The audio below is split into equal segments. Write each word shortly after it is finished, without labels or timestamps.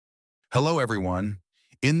Hello everyone.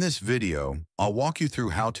 In this video, I'll walk you through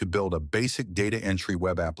how to build a basic data entry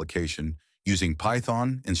web application using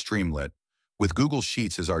Python and Streamlit with Google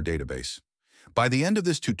Sheets as our database. By the end of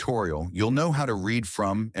this tutorial, you'll know how to read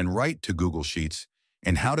from and write to Google Sheets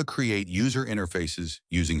and how to create user interfaces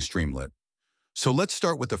using Streamlit. So let's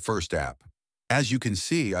start with the first app. As you can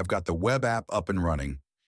see, I've got the web app up and running.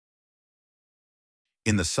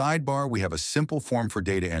 In the sidebar, we have a simple form for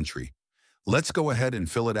data entry. Let's go ahead and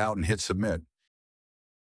fill it out and hit submit.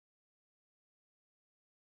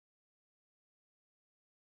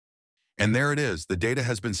 And there it is, the data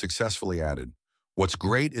has been successfully added. What's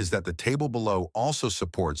great is that the table below also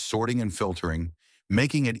supports sorting and filtering,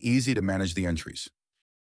 making it easy to manage the entries.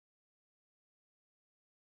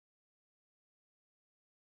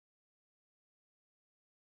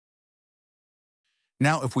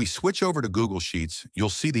 Now, if we switch over to Google Sheets, you'll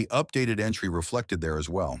see the updated entry reflected there as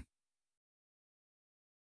well.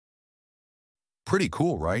 Pretty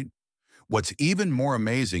cool, right? What's even more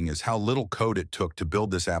amazing is how little code it took to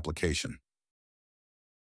build this application.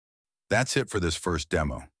 That's it for this first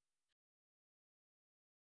demo.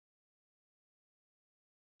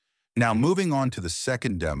 Now, moving on to the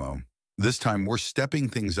second demo, this time we're stepping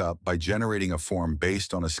things up by generating a form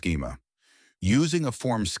based on a schema. Using a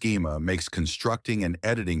form schema makes constructing and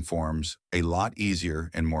editing forms a lot easier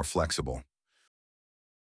and more flexible.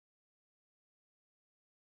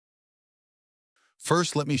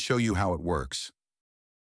 First, let me show you how it works.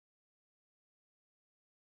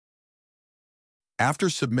 After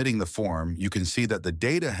submitting the form, you can see that the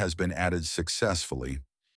data has been added successfully.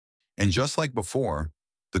 And just like before,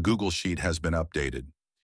 the Google Sheet has been updated.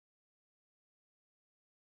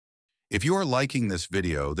 If you are liking this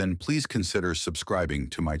video, then please consider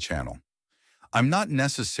subscribing to my channel. I'm not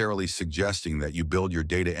necessarily suggesting that you build your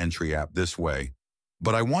data entry app this way,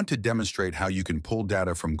 but I want to demonstrate how you can pull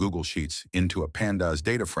data from Google Sheets into a Pandas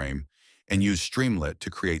data frame and use Streamlit to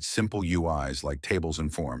create simple UIs like tables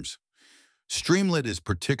and forms. Streamlit is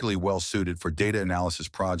particularly well suited for data analysis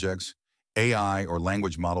projects, AI or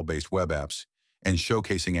language model-based web apps, and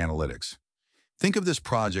showcasing analytics. Think of this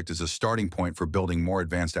project as a starting point for building more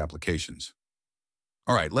advanced applications.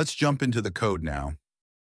 All right, let's jump into the code now.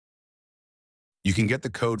 You can get the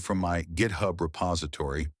code from my GitHub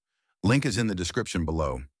repository. Link is in the description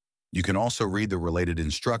below. You can also read the related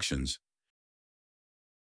instructions.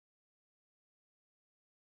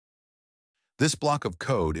 This block of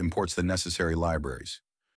code imports the necessary libraries.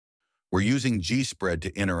 We're using GSpread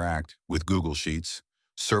to interact with Google Sheets,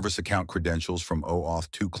 ServiceAccountCredentials from OAuth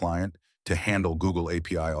 2 client to handle Google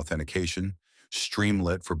API authentication,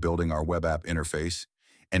 Streamlit for building our web app interface,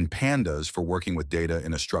 and Pandas for working with data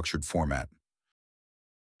in a structured format.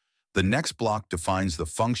 The next block defines the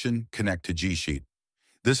function connect to G-Sheet.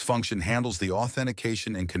 This function handles the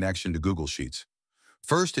authentication and connection to Google Sheets.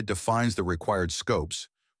 First, it defines the required scopes,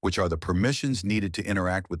 which are the permissions needed to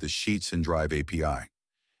interact with the Sheets and Drive API.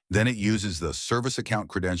 Then it uses the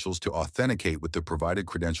ServiceAccountCredentials to authenticate with the provided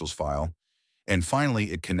credentials file. And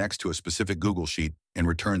finally, it connects to a specific Google Sheet and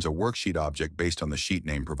returns a worksheet object based on the sheet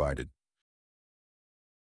name provided.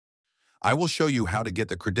 I will show you how to get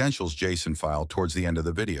the credentials JSON file towards the end of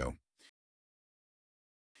the video.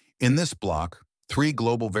 In this block, 3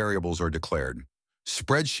 global variables are declared.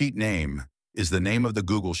 Spreadsheet name is the name of the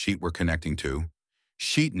Google Sheet we're connecting to.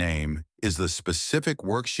 Sheet name is the specific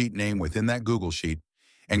worksheet name within that Google Sheet,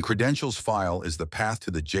 and credentials file is the path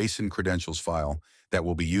to the JSON credentials file that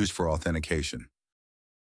will be used for authentication.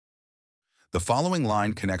 The following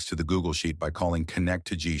line connects to the Google Sheet by calling connect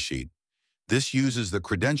to G-Sheet. This uses the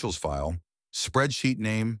credentials file, spreadsheet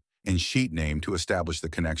name, and sheet name to establish the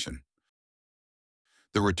connection.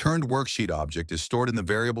 The returned worksheet object is stored in the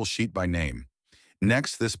variable sheet by name.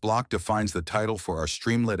 Next, this block defines the title for our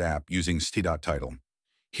Streamlit app using st.title.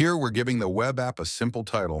 Here, we're giving the web app a simple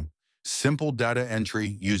title, Simple Data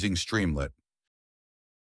Entry using Streamlit.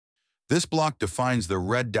 This block defines the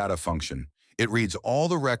read data function. It reads all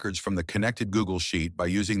the records from the connected Google Sheet by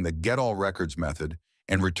using the getAllRecords method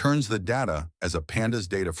and returns the data as a Pandas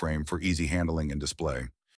data frame for easy handling and display.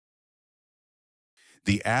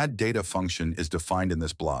 The add data function is defined in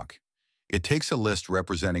this block. It takes a list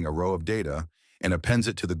representing a row of data and appends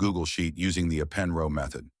it to the Google Sheet using the append row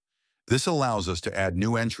method. This allows us to add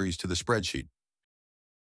new entries to the spreadsheet.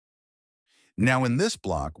 Now in this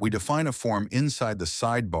block, we define a form inside the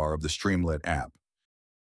sidebar of the Streamlit app.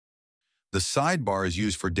 The sidebar is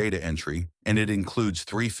used for data entry, and it includes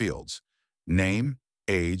 3 fields: name,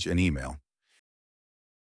 age, and email.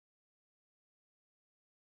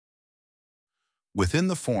 Within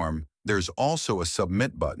the form, there's also a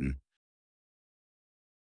submit button.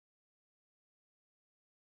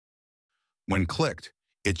 When clicked,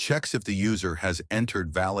 it checks if the user has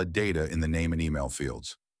entered valid data in the name and email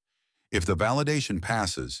fields. If the validation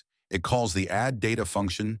passes, it calls the add data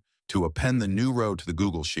function to append the new row to the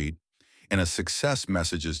Google Sheet, and a success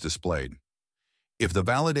message is displayed. If the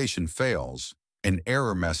validation fails, an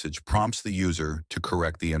error message prompts the user to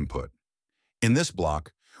correct the input. In this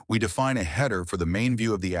block, we define a header for the main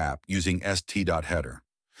view of the app using st.header.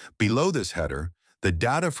 Below this header, the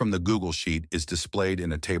data from the Google Sheet is displayed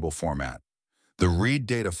in a table format. The read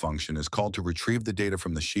data function is called to retrieve the data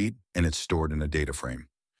from the sheet, and it's stored in a data frame.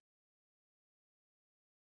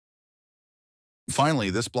 Finally,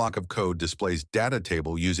 this block of code displays data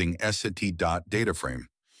table using st.dataframe.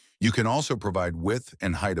 You can also provide width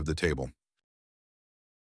and height of the table.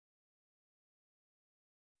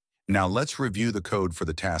 Now let's review the code for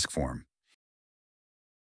the task form.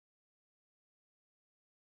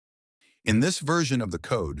 In this version of the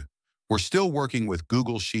code, we're still working with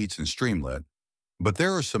Google Sheets and Streamlit, but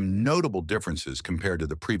there are some notable differences compared to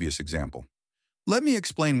the previous example. Let me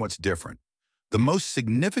explain what's different. The most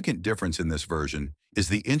significant difference in this version is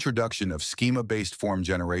the introduction of schema-based form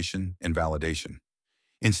generation and validation.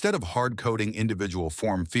 Instead of hard-coding individual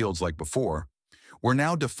form fields like before, we're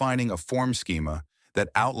now defining a form schema that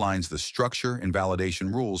outlines the structure and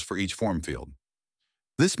validation rules for each form field.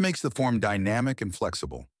 This makes the form dynamic and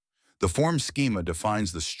flexible. The form schema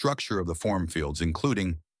defines the structure of the form fields,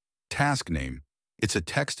 including task name. It's a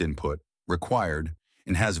text input, required,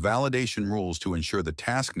 and has validation rules to ensure the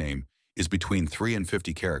task name is between 3 and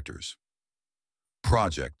 50 characters.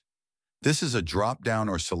 Project. This is a drop-down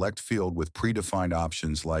or select field with predefined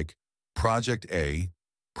options like Project A,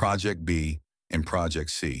 Project B, and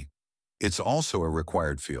Project C. It's also a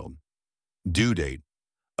required field. Due date.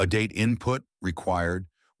 A date input required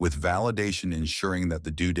with validation ensuring that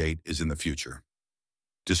the due date is in the future.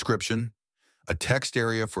 Description. A text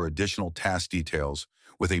area for additional task details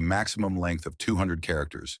with a maximum length of 200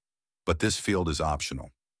 characters, but this field is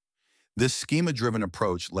optional. This schema-driven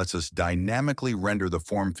approach lets us dynamically render the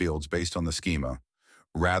form fields based on the schema,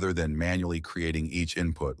 rather than manually creating each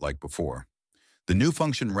input like before. The new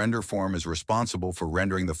function render form is responsible for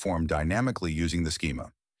rendering the form dynamically using the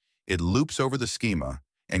schema. It loops over the schema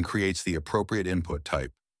and creates the appropriate input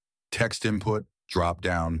type, text input,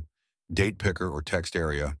 drop-down, date picker, or text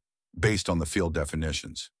area, based on the field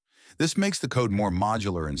definitions. This makes the code more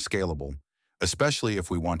modular and scalable, especially if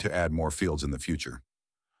we want to add more fields in the future.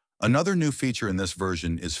 Another new feature in this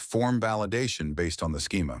version is form validation based on the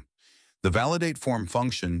schema. The validate form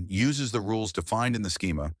function uses the rules defined in the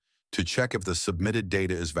schema to check if the submitted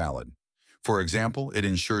data is valid. For example, it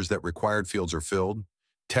ensures that required fields are filled,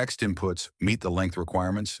 text inputs meet the length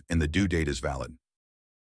requirements, and the due date is valid.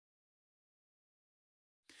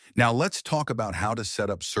 Now let's talk about how to set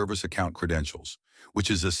up service account credentials,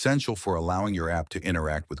 which is essential for allowing your app to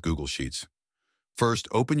interact with Google Sheets. First,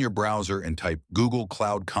 open your browser and type Google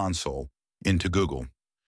Cloud Console into Google.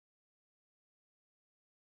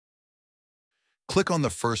 Click on the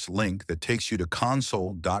first link that takes you to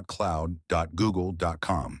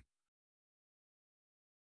console.cloud.google.com.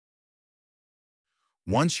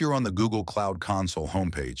 Once you're on the Google Cloud Console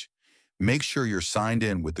homepage, make sure you're signed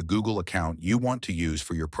in with the Google account you want to use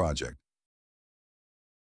for your project.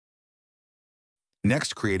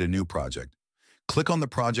 Next, create a new project. Click on the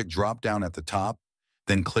project drop-down at the top,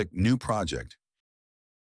 then click New Project.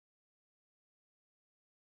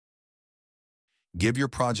 Give your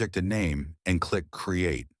project a name and click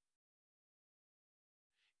Create.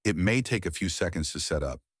 It may take a few seconds to set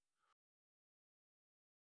up.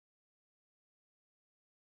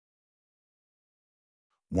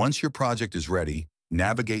 Once your project is ready,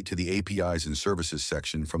 navigate to the APIs and Services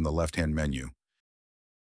section from the left-hand menu.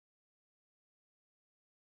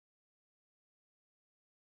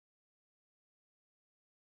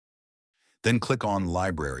 Then click on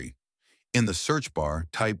Library. In the search bar,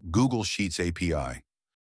 type Google Sheets API.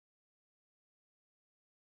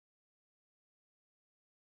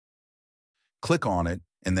 Click on it,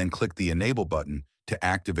 and then click the Enable button to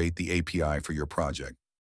activate the API for your project.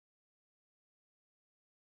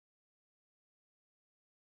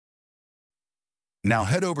 Now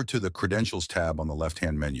head over to the Credentials tab on the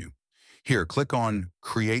left-hand menu. Here, click on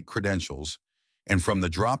Create Credentials, and from the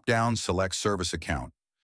drop-down, select Service Account.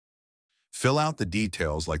 Fill out the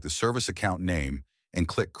details like the service account name and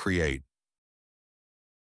click Create.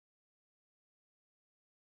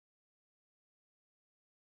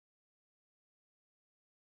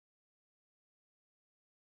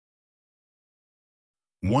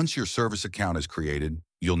 Once your service account is created,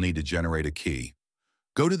 you'll need to generate a key.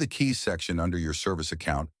 Go to the Keys section under your service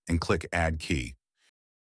account and click Add Key.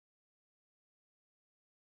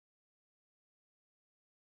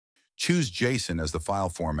 Choose JSON as the file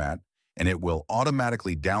format, and it will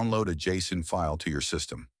automatically download a JSON file to your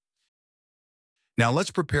system. Now let's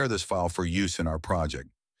prepare this file for use in our project.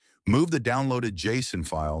 Move the downloaded JSON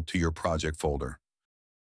file to your project folder.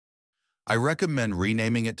 I recommend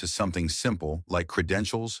renaming it to something simple like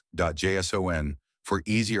credentials.json for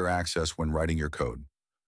easier access when writing your code.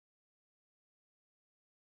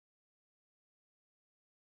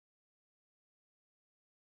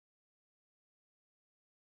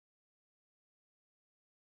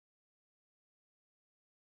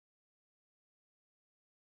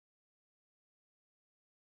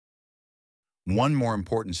 One more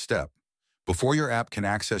important step. Before your app can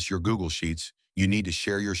access your Google Sheets, you need to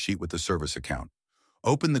share your sheet with the service account.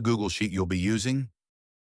 Open the Google Sheet you'll be using,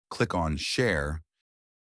 click on Share,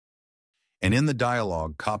 and in the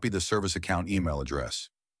dialog, copy the service account email address.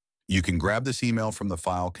 You can grab this email from the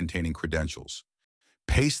file containing credentials.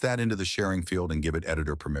 Paste that into the sharing field and give it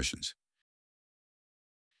editor permissions.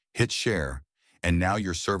 Hit Share, and now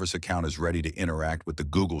your service account is ready to interact with the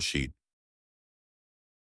Google Sheet.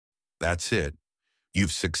 That's it.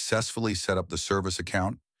 You've successfully set up the service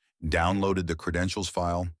account, downloaded the credentials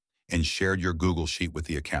file, and shared your Google Sheet with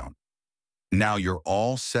the account. Now you're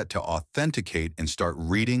all set to authenticate and start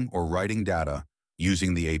reading or writing data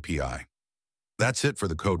using the API. That's it for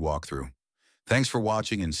the code walkthrough. Thanks for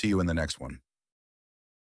watching and see you in the next one.